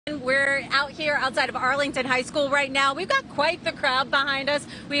We're out here outside of Arlington High School right now. We've got quite the crowd behind us.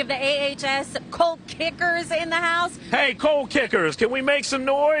 We have the AHS Colt Kickers in the house. Hey, Colt Kickers, can we make some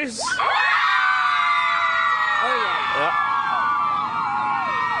noise? Oh, yeah.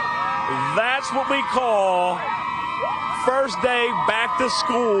 That's what we call first day back to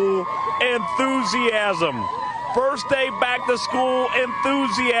school enthusiasm. First day back to school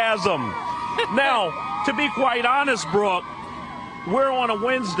enthusiasm. Now, to be quite honest, Brooke, we're on a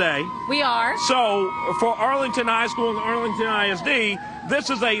Wednesday. We are. So for Arlington High School and Arlington ISD, this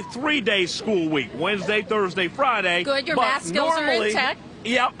is a 3-day school week. Wednesday, Thursday, Friday. Good, your math skills are intact.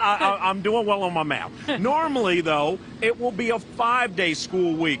 Yep, I'm doing well on my math. Normally, though, it will be a 5-day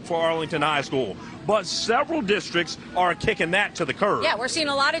school week for Arlington High School. But several districts are kicking that to the curb. Yeah, we're seeing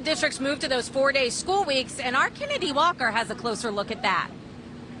a lot of districts move to those 4-day school weeks, and our Kennedy Walker has a closer look at that.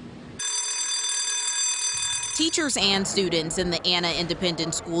 Teachers and students in the Anna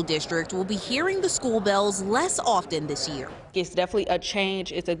Independent School District will be hearing the school bells less often this year. It's definitely a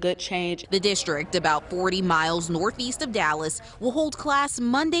change. It's a good change. The district, about 40 miles northeast of Dallas, will hold class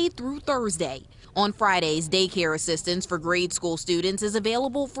Monday through Thursday. On Fridays, daycare assistance for grade school students is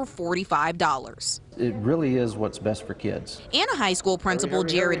available for $45. It really is what's best for kids. Anna High School principal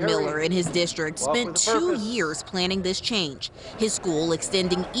Jared Miller in his district spent 2 years planning this change, his school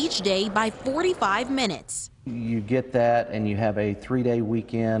extending each day by 45 minutes. You get that and you have a 3-day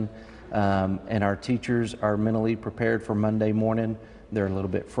weekend, and our teachers are mentally prepared for Monday morning. They're a little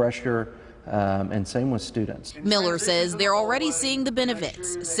bit fresher. And same with students. Miller says they're already seeing the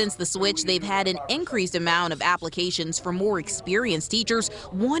benefits. Since the switch, they've had an increased amount of applications from more experienced teachers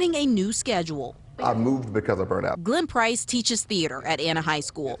wanting a new schedule. I moved because of burnout. Glenn Price teaches theater at Anna High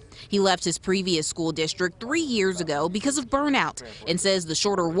School. He left his previous school district 3 years ago because of burnout and says the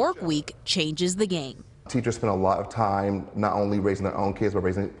shorter work week changes the game. Teachers spend a lot of time not only raising their own kids, but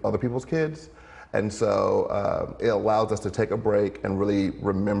raising other people's kids. And so it allows us to take a break and really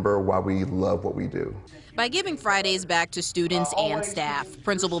remember why we love what we do. By giving Fridays back to students and staff,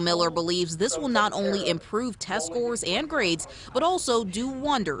 Principal Miller believes this will not only improve test scores and grades, but also do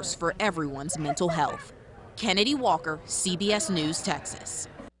wonders for everyone's mental health. Kennedy Walker, CBS News, Texas.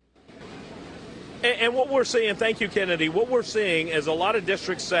 And what we're seeing, thank you, Kennedy, what we're seeing is a lot of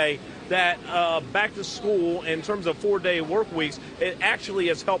districts say that back to school in terms of 4-day work weeks, it actually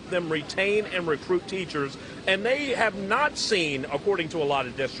has helped them retain and recruit teachers. And they have not seen, according to a lot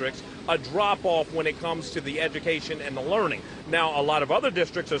of districts, a drop off when it comes to the education and the learning. Now, a lot of other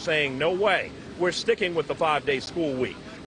districts are saying, no way, we're sticking with the 5-day school week.